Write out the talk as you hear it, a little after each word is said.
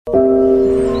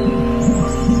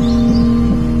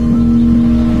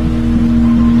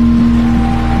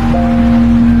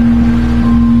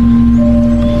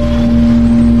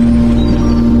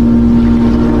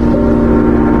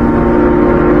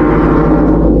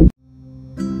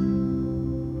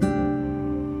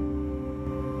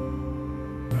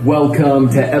Welcome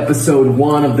to episode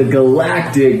 1 of the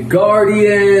Galactic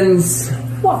Guardians.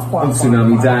 I'm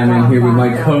Tsunami Diamond here with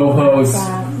my co-host,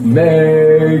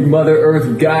 Meg, Mother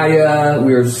Earth Gaia.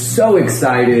 We are so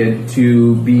excited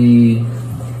to be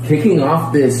kicking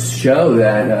off this show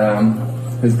that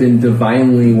has been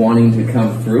divinely wanting to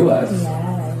come through us.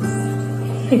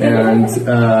 Yes.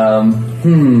 And,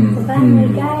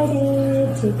 divinely guided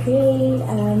to create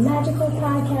a magical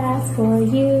podcast for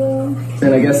you.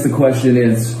 And I guess the question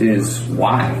is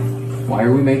why? Why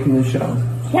are we making this show?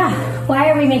 Yeah, why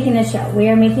are we making this show? We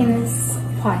are making this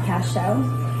podcast show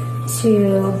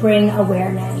to bring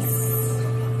awareness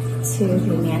to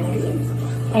humanity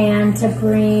and to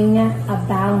bring a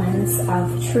balance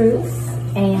of truth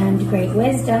and great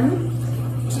wisdom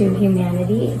to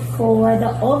humanity for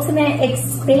the ultimate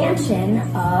expansion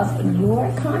of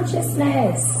your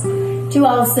consciousness, to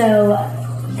also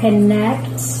connect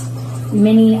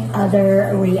many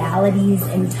other realities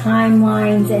and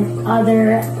timelines and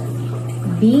other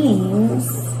beings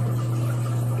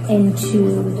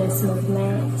into this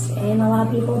movement, and allow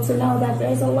people to know that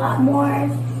there's a lot more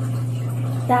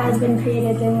that has been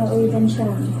created than what we've been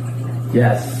shown.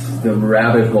 Yes, the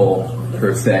rabbit hole,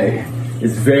 per se,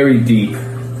 is very deep.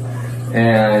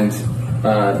 And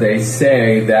they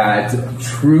say that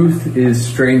truth is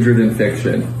stranger than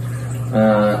fiction.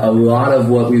 A lot of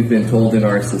what we've been told in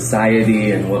our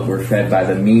society and what we're fed by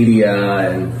the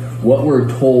media and what we're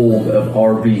told of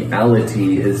our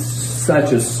reality is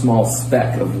such a small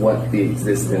speck of what the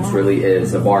existence really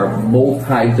is, of our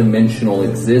multi-dimensional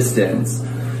existence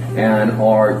and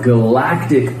our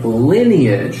galactic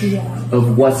lineage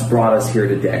of what's brought us here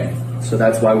today. So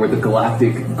that's why we're the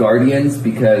Galactic Guardians,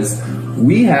 because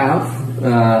we have,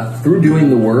 through doing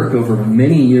the work over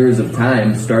many years of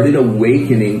time, started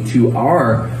awakening to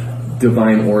our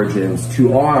divine origins,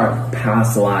 to our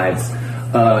past lives,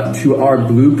 to our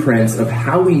blueprints of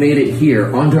how we made it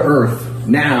here onto Earth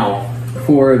now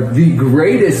for the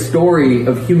greatest story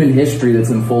of human history that's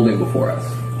unfolding before us.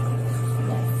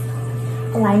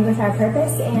 Aligned with our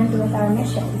purpose and with our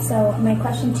mission. So my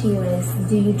question to you is,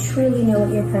 do you truly know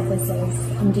what your purpose is?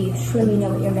 And do you truly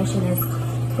know what your mission is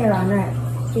here on Earth?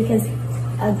 Because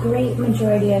a great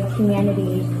majority of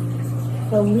humanity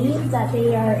believe that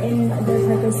they are in their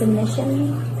purpose and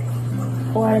mission,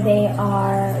 or they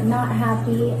are not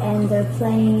happy and they're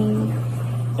playing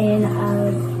in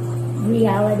a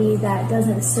reality that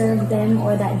doesn't serve them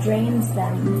or that drains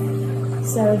them.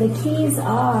 So the keys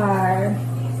are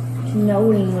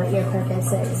knowing what your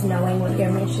purpose is, knowing what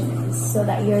your mission is, so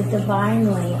that you're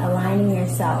divinely aligning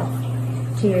yourself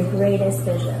to your greatest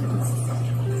visions.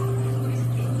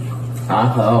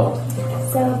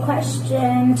 So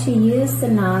question to you,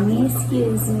 Tsunami,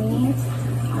 excuse me.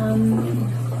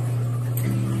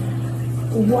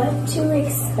 What to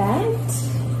expect?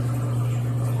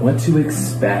 What to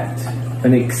expect?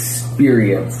 An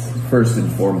experience, first and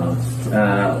foremost.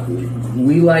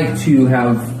 We like to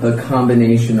have a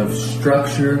combination of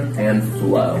structure and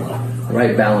flow, the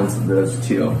right balance of those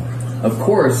two. Of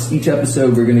course, each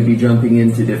episode we're going to be jumping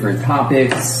into different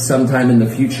topics. Sometime in the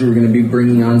future we're going to be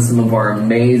bringing on some of our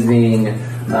amazing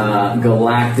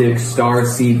galactic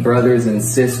starseed brothers and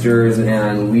sisters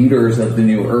and leaders of the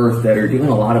new Earth that are doing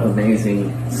a lot of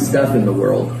amazing stuff in the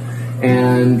world.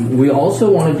 And we also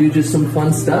want to do just some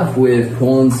fun stuff with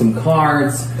pulling some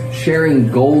cards, sharing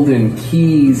golden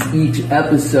keys each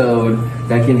episode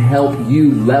that can help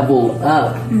you level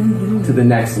up to the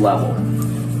next level.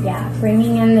 Yeah,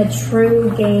 bringing in the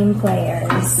true game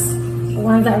players, the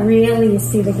ones that really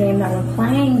see the game that we're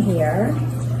playing here,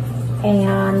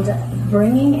 and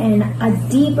bringing in a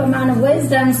deep amount of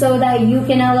wisdom so that you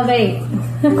can elevate.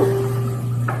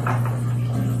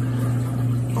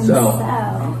 So,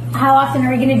 how often are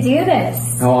we going to do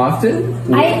this? How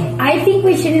often? I think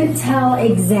we shouldn't tell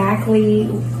exactly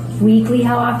weekly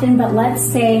how often, but let's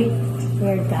say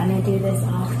we're going to do this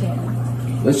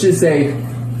often. Let's just say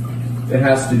it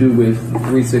has to do with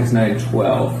 3, 6, 9,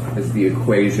 12 as the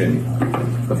equation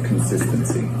of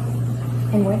consistency.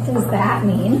 And what does that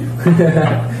mean?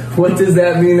 What does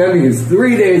that mean? That means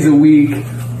 3 days a week,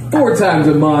 4 times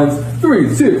a month,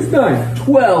 3, 6, 9,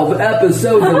 12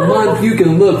 episodes a month you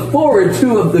can look forward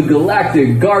to of the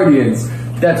Galactic Guardians.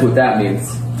 That's what that means.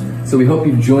 So we hope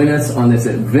you join us on this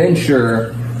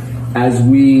adventure as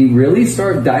we really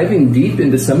start diving deep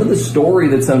into some of the story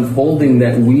that's unfolding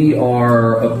that we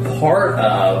are a part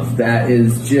of, that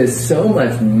is just so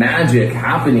much magic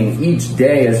happening each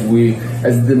day as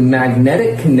the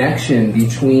magnetic connection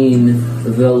between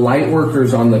the light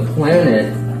workers on the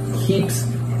planet keeps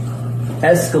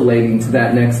escalating to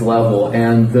that next level,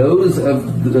 and those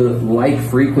of the like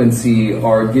frequency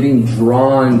are getting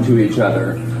drawn to each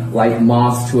other like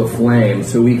moths to a flame,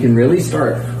 so we can really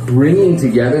start bringing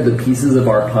together the pieces of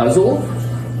our puzzle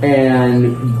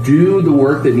and do the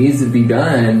work that needs to be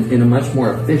done in a much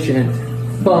more efficient,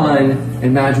 fun,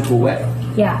 and magical way.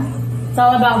 Yeah. It's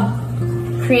all about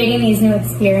creating these new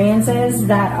experiences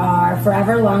that are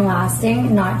forever long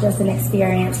lasting, not just an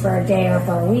experience for a day or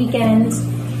for a weekend.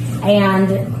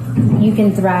 And you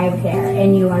can thrive there,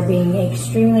 and you are being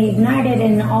extremely ignited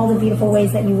in all the beautiful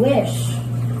ways that you wish.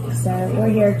 So we're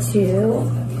here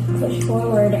to push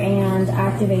forward and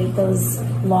activate those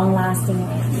long-lasting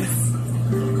ways.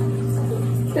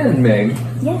 And Meg.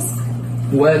 Yes.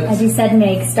 What? As you said,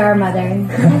 Meg, Star Mother,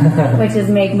 which is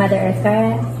Meg, Mother Earth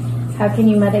Gaia. How can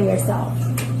you mother yourself?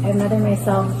 I mother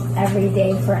myself every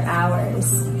day for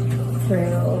hours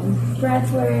through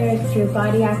breath work, through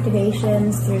body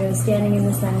activations, through standing in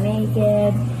the sun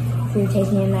naked, through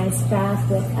taking a nice bath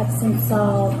with Epsom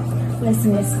salt,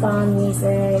 listening to spa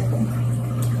music,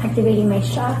 activating my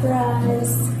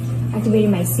chakras, activating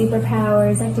my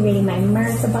superpowers, activating my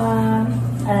Merkaba.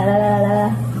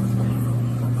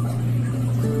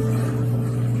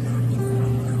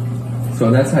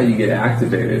 So that's how you get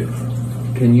activated.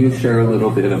 Can you share a little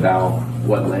bit about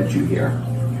what led you here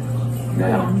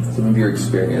now? Yeah. Some of your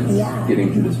experience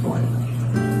getting to this point.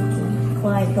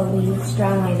 Well, I believe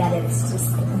strongly that it's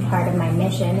just part of my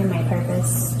mission and my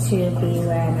purpose to be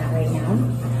where I'm at right now.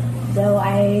 Though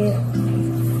I,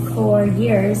 for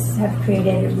years, have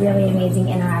created really amazing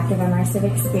interactive immersive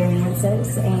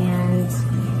experiences and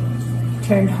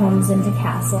turned homes into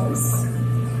castles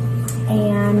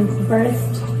and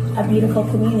birthed a beautiful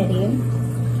community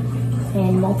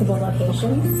in multiple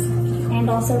locations, and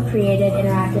also created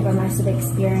interactive immersive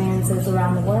experiences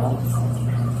around the world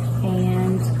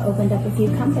and opened up a few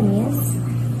companies.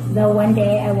 Though one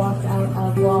day I walked out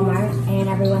of Walmart and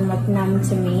everyone looked numb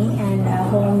to me, and a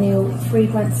whole new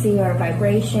frequency or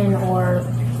vibration or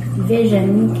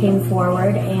vision came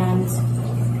forward, and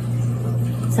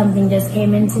something just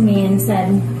came into me and said,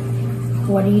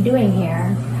 "What are you doing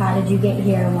here? How did you get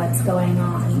here, and what's going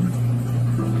on?"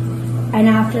 And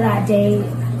after that day,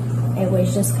 it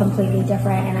was just completely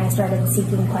different, and I started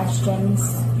seeking questions.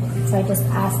 So I just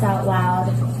asked out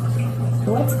loud,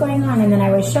 what's going on? And then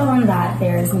I was shown that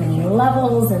there's many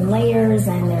levels and layers,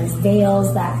 and there's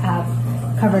veils that have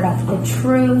covered up the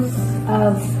truth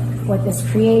of what this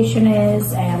creation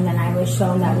is. And then I was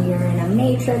shown that we are in a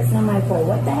matrix, and I'm like, well,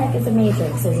 what the heck is a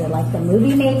matrix? Is it like the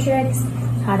movie Matrix?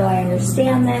 How do I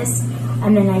understand this?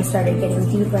 And then I started getting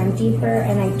deeper and deeper,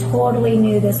 and I totally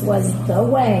knew this was the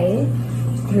way,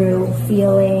 through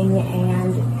feeling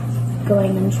and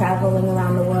going and traveling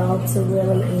around the world to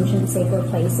really ancient sacred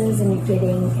places and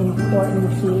getting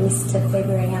important keys to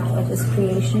figuring out what this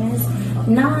creation is.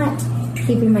 Not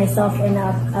keeping myself in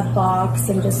a box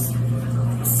and just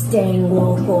staying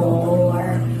local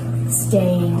or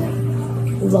staying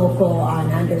local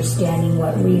on understanding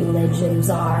what religions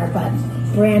are, but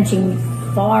branching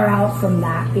far out from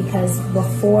that, because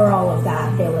before all of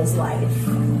that there was life.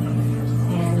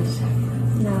 And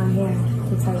now I'm here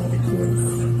to tell you the keys.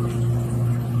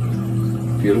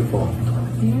 Beautiful.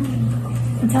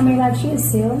 Yeah. And tell me about you,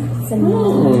 Sue.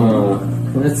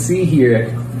 Let's see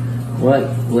here. What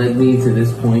led me to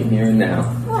this point here and now?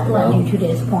 What led you to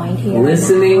this point here?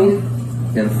 Listening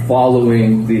and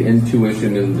following the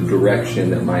intuition and the direction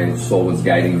that my soul was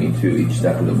guiding me to each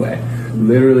step of the way.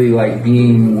 Literally, like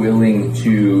being willing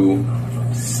to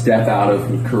step out of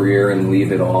a career and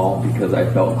leave it all because I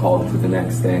felt called to the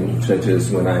next thing, such as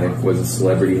when I was a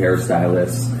celebrity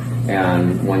hairstylist,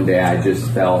 and one day I just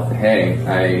felt, hey,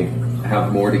 I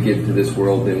have more to give to this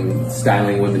world than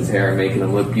styling women's hair and making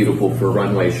them look beautiful for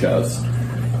runway shows.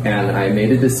 And I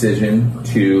made a decision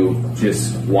to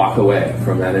just walk away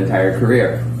from that entire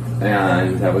career.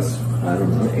 And that was, I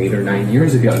don't know, 8 or 9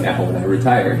 years ago now when I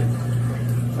retired.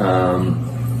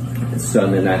 So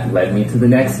then that led me to the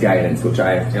next guidance, which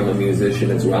I am a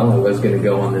musician as well. I was going to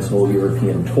go on this whole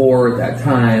European tour at that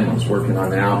time. I was working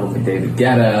on an album with David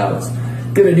Guetta. I was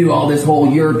going to do all this whole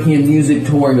European music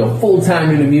tour and go full-time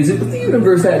into music, but the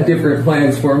universe had different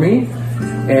plans for me.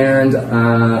 And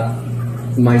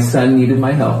my son needed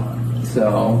my help.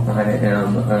 So I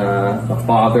am a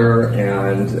father,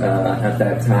 and at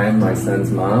that time my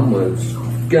son's mom was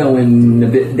going a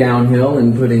bit downhill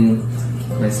and putting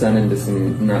my son into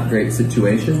some not great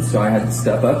situations. So I had to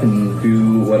step up and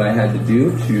do what I had to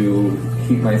do to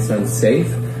keep my son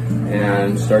safe,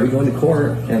 and started going to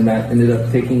court, and that ended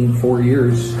up taking 4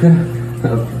 years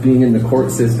of being in the court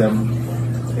system.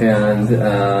 And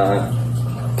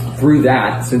through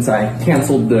that, since I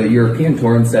canceled the European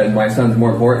tour and said my son's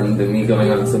more important than me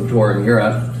going on some tour in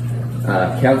Europe,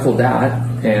 canceled that.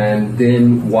 And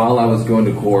then while I was going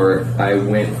to court, I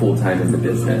went full-time into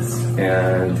business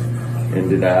and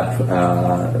ended up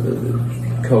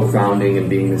co-founding and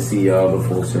being the CEO of a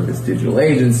full-service digital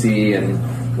agency, and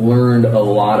learned a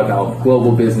lot about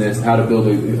global business, how to build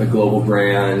a global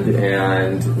brand,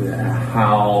 and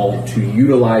how to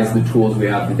utilize the tools we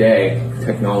have today,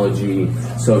 technology,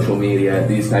 social media,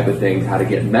 these type of things, how to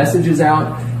get messages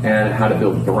out, and how to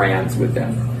build brands with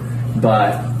them.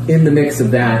 But in the mix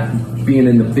of that, being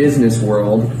in the business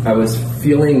world, I was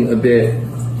feeling a bit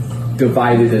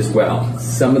divided as well.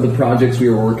 Some of the projects we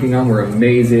were working on were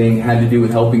amazing, had to do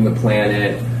with helping the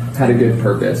planet, had a good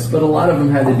purpose, but a lot of them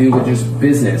had to do with just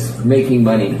business, making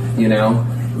money,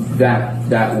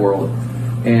 that world.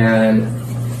 And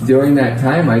during that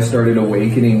time, I started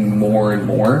awakening more and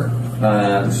more,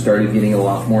 started getting a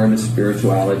lot more into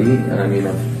spirituality. I mean,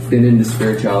 I've been into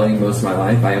spirituality most of my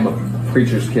life. I am a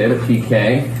preacher's kid, a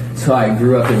PK, so I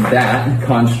grew up in that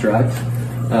construct.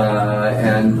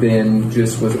 And then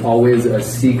just was always a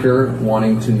seeker,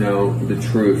 wanting to know the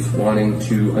truth, wanting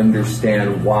to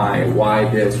understand why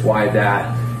this, why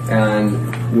that.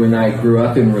 And when I grew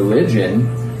up in religion,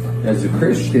 as a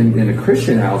Christian, in a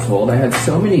Christian household, I had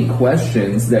so many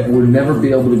questions that would never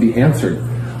be able to be answered.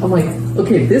 I'm like,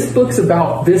 okay, this book's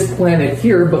about this planet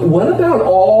here, but what about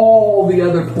all the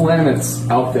other planets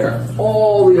out there?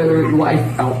 All the other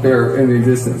life out there in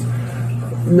existence?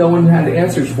 No one had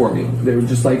answers for me. They were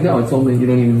just like, no, it's only, you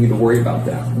don't even need to worry about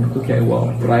that. I'm like, okay,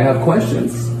 well, but I have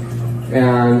questions.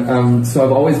 And so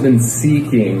I've always been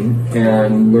seeking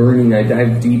and learning. I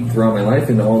dive deep throughout my life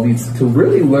into all these, to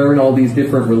really learn all these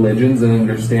different religions and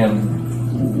understand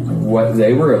what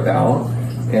they were about,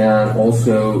 and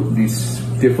also these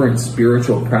different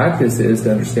spiritual practices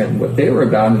to understand what they were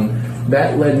about. And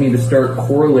that led me to start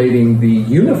correlating the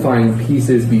unifying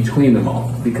pieces between them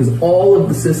all. Because all of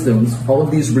the systems, all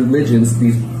of these religions,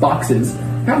 these boxes,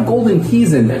 have golden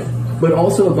keys in them, but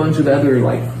also a bunch of other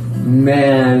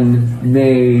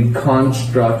man-made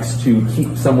constructs to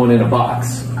keep someone in a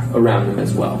box around them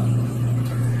as well.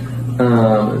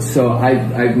 So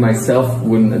I myself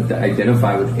wouldn't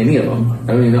identify with any of them.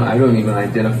 I don't even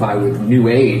identify with New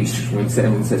Age when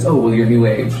someone says, "Oh, well, you're New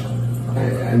Age."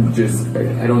 I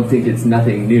don't think it's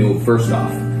nothing new. First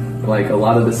off, like a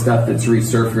lot of the stuff that's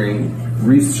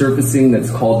resurfacing that's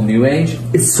called New Age,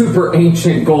 it's super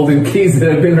ancient golden keys that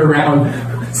have been around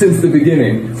since the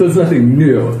beginning. So it's nothing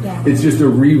new. Yeah. It's just a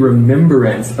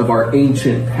remembrance of our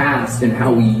ancient past and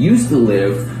how we used to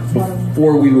live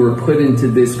before we were put into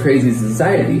this crazy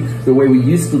society, the way we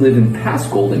used to live in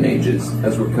past golden ages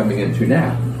as we're coming into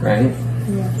now, right?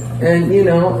 Yeah. And,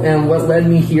 and what led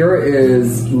me here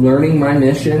is learning my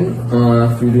mission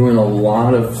through doing a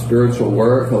lot of spiritual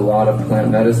work, a lot of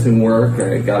plant medicine work.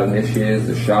 I got initiated as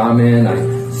a shaman.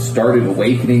 I started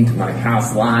awakening to my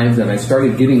past lives, and I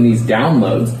started getting these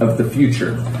downloads of the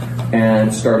future,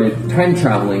 and started time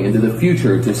traveling into the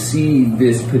future to see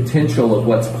this potential of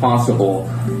what's possible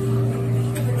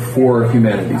for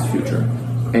humanity's future.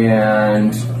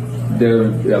 And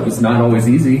that was not always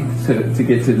easy to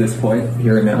get to this point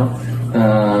here and now.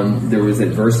 There was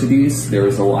adversities. There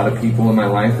was a lot of people in my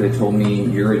life that told me,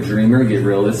 you're a dreamer, get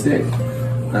realistic.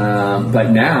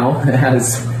 But now,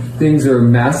 as things are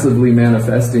massively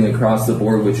manifesting across the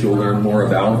board, which you'll learn more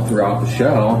about throughout the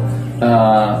show,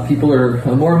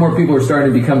 more and more people are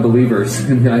starting to become believers.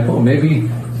 And they're like, oh, maybe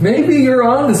you're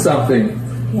onto something.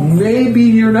 Yes. Maybe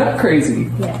you're not crazy.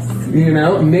 Yes.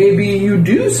 Maybe you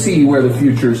do see where the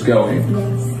future's going.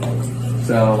 Yes.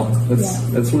 So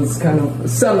that's what's kind of a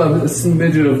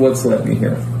smidget of what's led me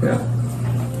here. Yeah.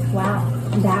 Wow,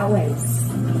 that was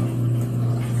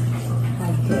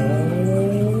a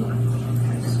good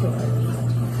story.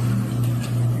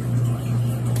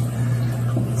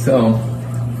 So,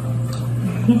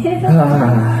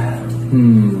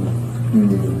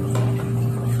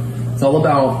 it's all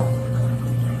about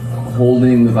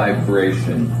holding the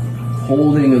vibration,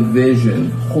 holding a vision,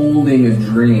 holding a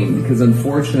dream. Because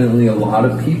unfortunately, a lot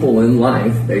of people in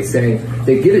life, they say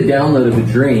they get a download of a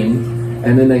dream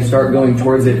and then they start going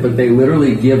towards it, but they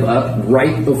literally give up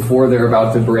right before they're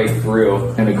about to break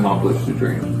through and accomplish the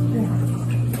dream.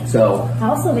 Yeah. So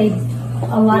also,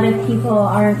 a lot of people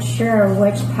aren't sure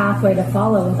which pathway to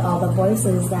follow with all the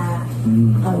voices that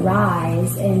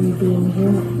arise in being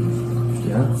human.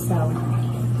 Yeah. So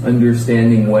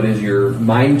understanding what is your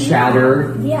mind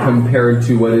chatter compared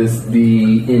to what is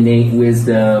the innate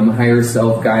wisdom, higher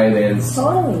self-guidance,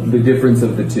 the difference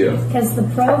of the two. Because the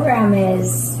program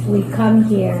is, we come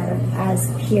here as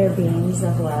pure beings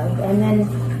of love, and then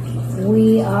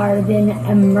we are then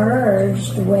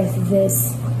emerged with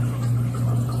this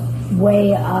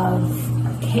way of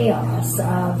chaos,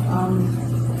 of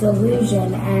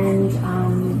delusion and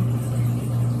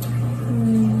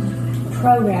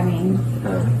programming.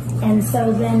 And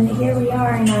so then here we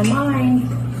are in our mind,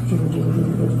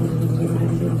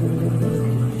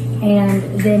 and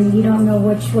then you don't know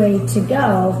which way to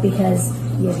go because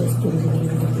you're just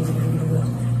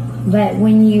but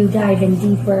when you dive in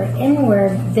deeper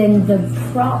inward, then the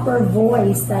proper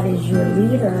voice that is your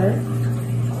leader,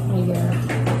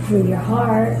 through your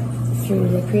heart, through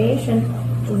the creation,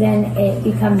 then it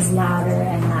becomes louder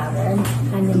and louder,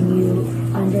 and then you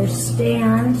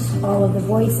understand all of the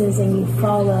voices and you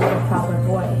follow the proper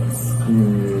voice.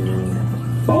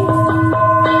 Follow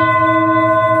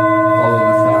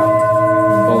the sound,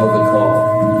 follow the call,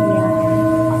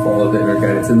 follow the inner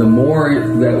guidance. And the more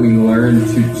that we learn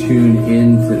to tune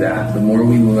into that, the more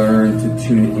we learn to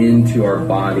tune into our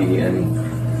body, and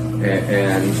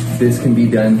this can be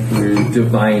done through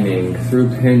divining, through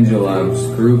pendulums,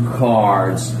 through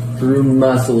cards, through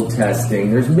muscle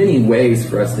testing. There's many ways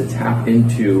for us to tap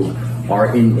into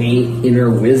our innate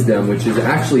inner wisdom, which is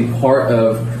actually part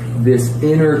of this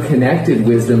interconnected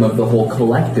wisdom of the whole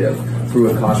collective,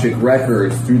 through Akashic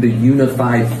records, through the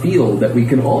unified field that we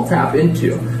can all tap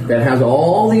into, that has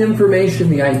all the information,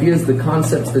 the ideas, the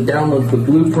concepts, the downloads, the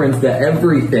blueprints, the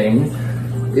everything.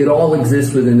 It all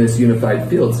exists within this unified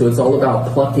field. So it's all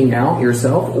about plucking out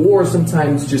yourself, or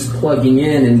sometimes just plugging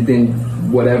in, and then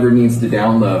whatever needs to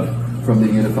download from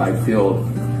the unified field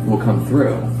will come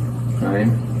through, right?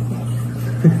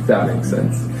 If that makes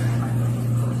sense.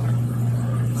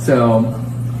 So,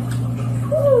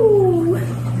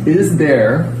 is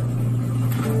there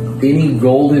any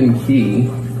golden key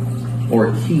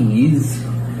or keys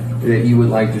that you would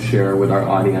like to share with our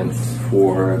audience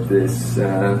for this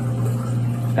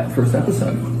first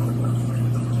episode?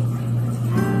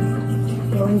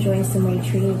 Go enjoy some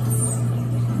retreats.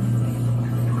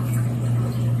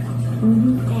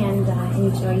 And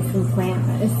enjoy some plant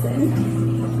medicine,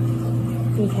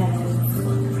 because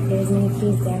there's many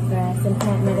keys there for us, and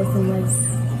plant medicine was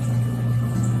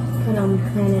put on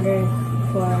planet Earth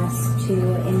for us to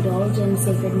indulge in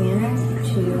sacred manner,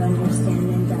 to understand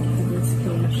the depth of this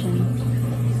creation.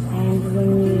 And when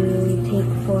you take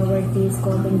forward these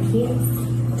golden keys,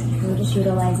 we'll just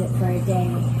utilize it for a day.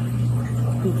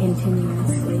 Be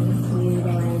continuously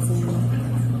utilizing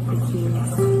the keys.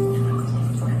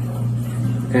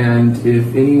 And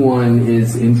if anyone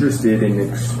is interested in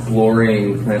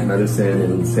exploring plant medicine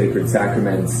and sacred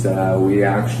sacraments, we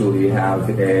actually have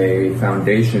a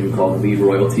foundation called Lead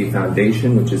Royalty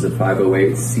Foundation, which is a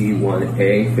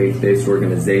 508c1a faith-based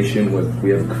organization which we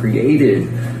have created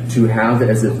to have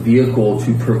as a vehicle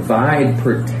to provide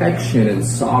protection and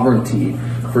sovereignty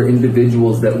for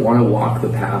individuals that want to walk the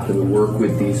path and work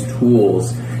with these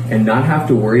tools and not have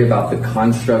to worry about the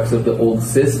constructs of the old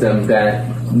system that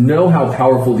know how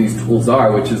powerful these tools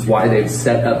are, which is why they've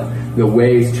set up the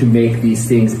ways to make these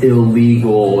things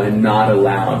illegal and not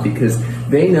allowed, because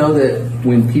they know that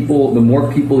the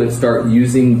more people that start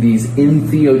using these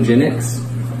entheogenics,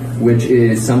 which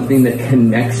is something that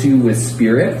connects you with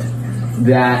spirit,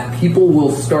 that people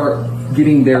will start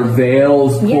getting their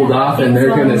veils pulled off, and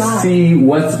they're going to see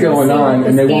what's going on,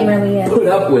 and they won't put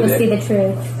up with it. See the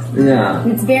truth. Yeah.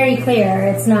 It's very clear.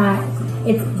 It's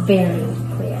very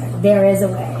clear. There is a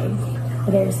way.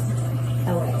 There's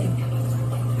a way.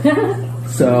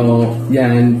 So,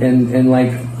 yeah, and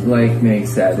like Meg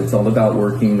said, it's all about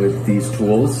working with these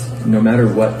tools, no matter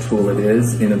what tool it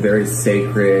is, in a very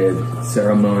sacred,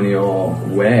 ceremonial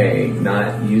way,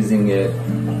 not using it,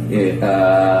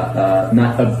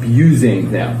 not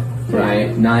abusing them,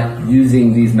 right? Not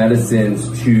using these medicines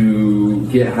to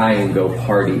get high and go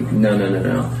party.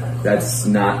 No. That's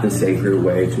not the sacred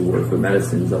way to work with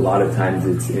medicines. A lot of times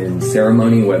it's in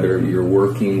ceremony, whether you're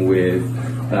working with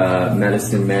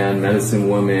medicine man, medicine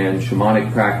woman,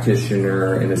 shamanic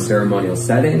practitioner in a ceremonial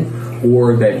setting,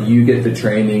 or that you get the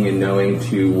training and knowing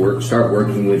to start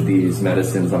working with these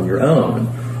medicines on your own.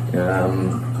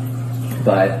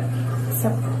 But so,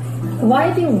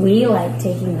 why do we like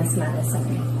taking this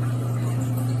medicine?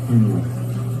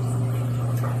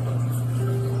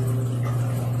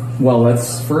 Well,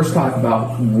 let's first talk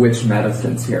about which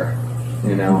medicines here.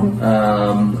 You know,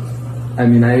 I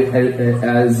mean,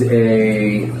 as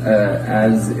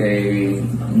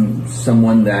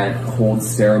someone that holds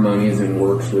ceremonies and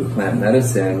works with plant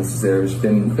medicines,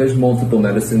 there's multiple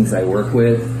medicines I work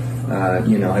with.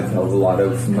 I've held a lot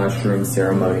of mushroom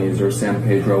ceremonies or San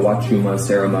Pedro Wachuma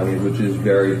ceremonies, which is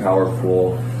very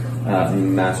powerful.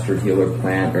 master healer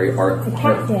plant, very art The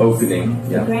cactus. opening.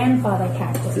 The grandfather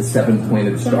cactus. The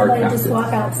 7-pointed star Somebody cactus. just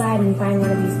walk outside and find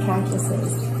one of these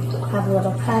cactuses. Have a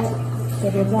little cut,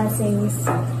 give your blessings,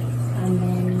 and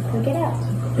then cook it up.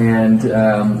 And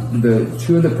the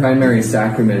two of the primary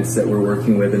sacraments that we're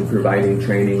working with and providing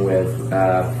training with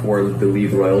for the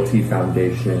Lead Royalty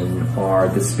Foundation are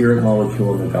the spirit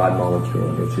molecule and the God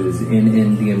molecule, which is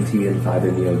NN-DMT and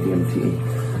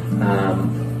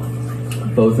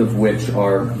 5-MeO-DMT. Both of which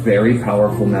are very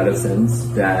powerful medicines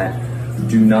that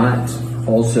do not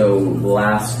also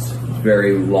last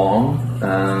very long.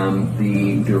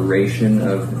 The duration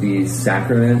of these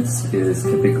sacraments is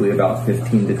typically about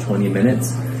 15 to 20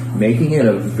 minutes, making it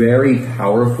a very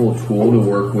powerful tool to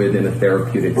work with in a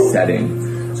therapeutic setting.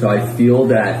 So I feel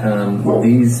that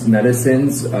these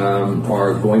medicines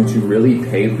are going to really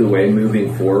pave the way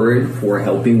moving forward for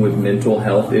helping with mental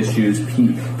health issues,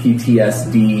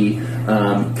 PTSD,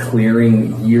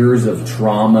 clearing years of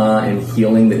trauma and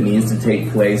healing that needs to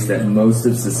take place, that most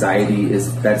of society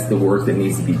that's the work that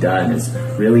needs to be done, is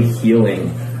really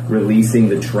healing, releasing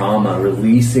the trauma,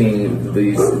 releasing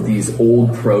these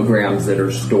old programs that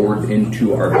are stored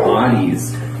into our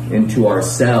bodies, into our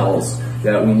cells,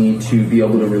 that we need to be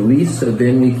able to release so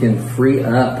then we can free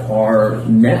up our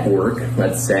network,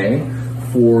 let's say,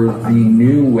 for the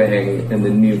new way and the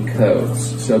new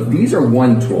codes. So these are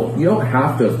one tool. You don't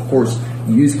have to, of course,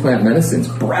 use plant medicines.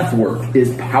 Breath work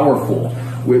is powerful.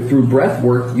 Through breath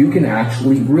work, you can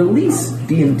actually release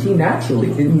DMT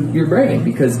naturally in your brain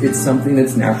because it's something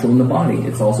that's natural in the body.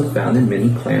 It's also found in many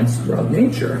plants throughout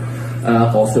nature.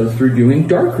 Also through doing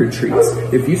dark retreats.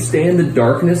 If you stay in the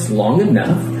darkness long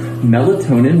enough,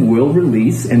 melatonin will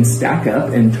release and stack up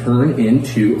and turn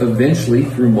into, eventually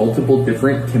through multiple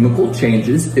different chemical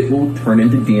changes, it will turn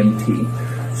into DMT.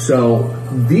 So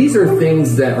these are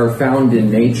things that are found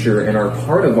in nature and are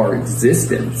part of our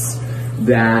existence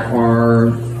that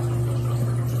are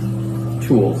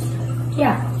tools.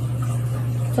 Yeah,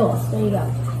 tools. There you go.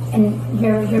 And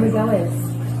here we go.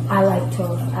 I like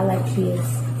tools. I like to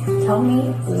use. Tell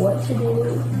me what to do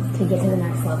to get to the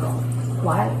next level.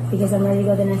 Why? Because I'm ready to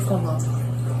go to the next level.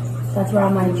 That's where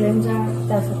all my dreams are.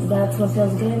 That's what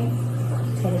feels good.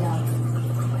 Take it out.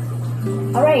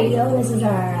 All right, this is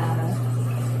our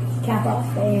cap off,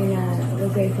 and we're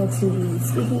grateful to be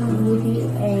speaking with you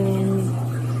and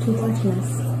keep watching us.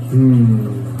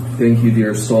 Thank you,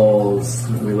 dear souls.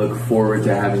 We look forward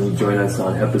to having you join us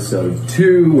on episode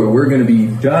 2, where we're going to be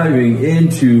diving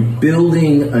into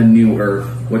building a new earth.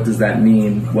 What does that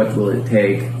mean? What will it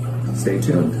take? Stay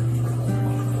tuned.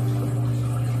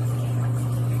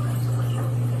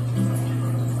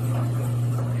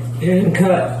 And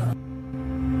cut.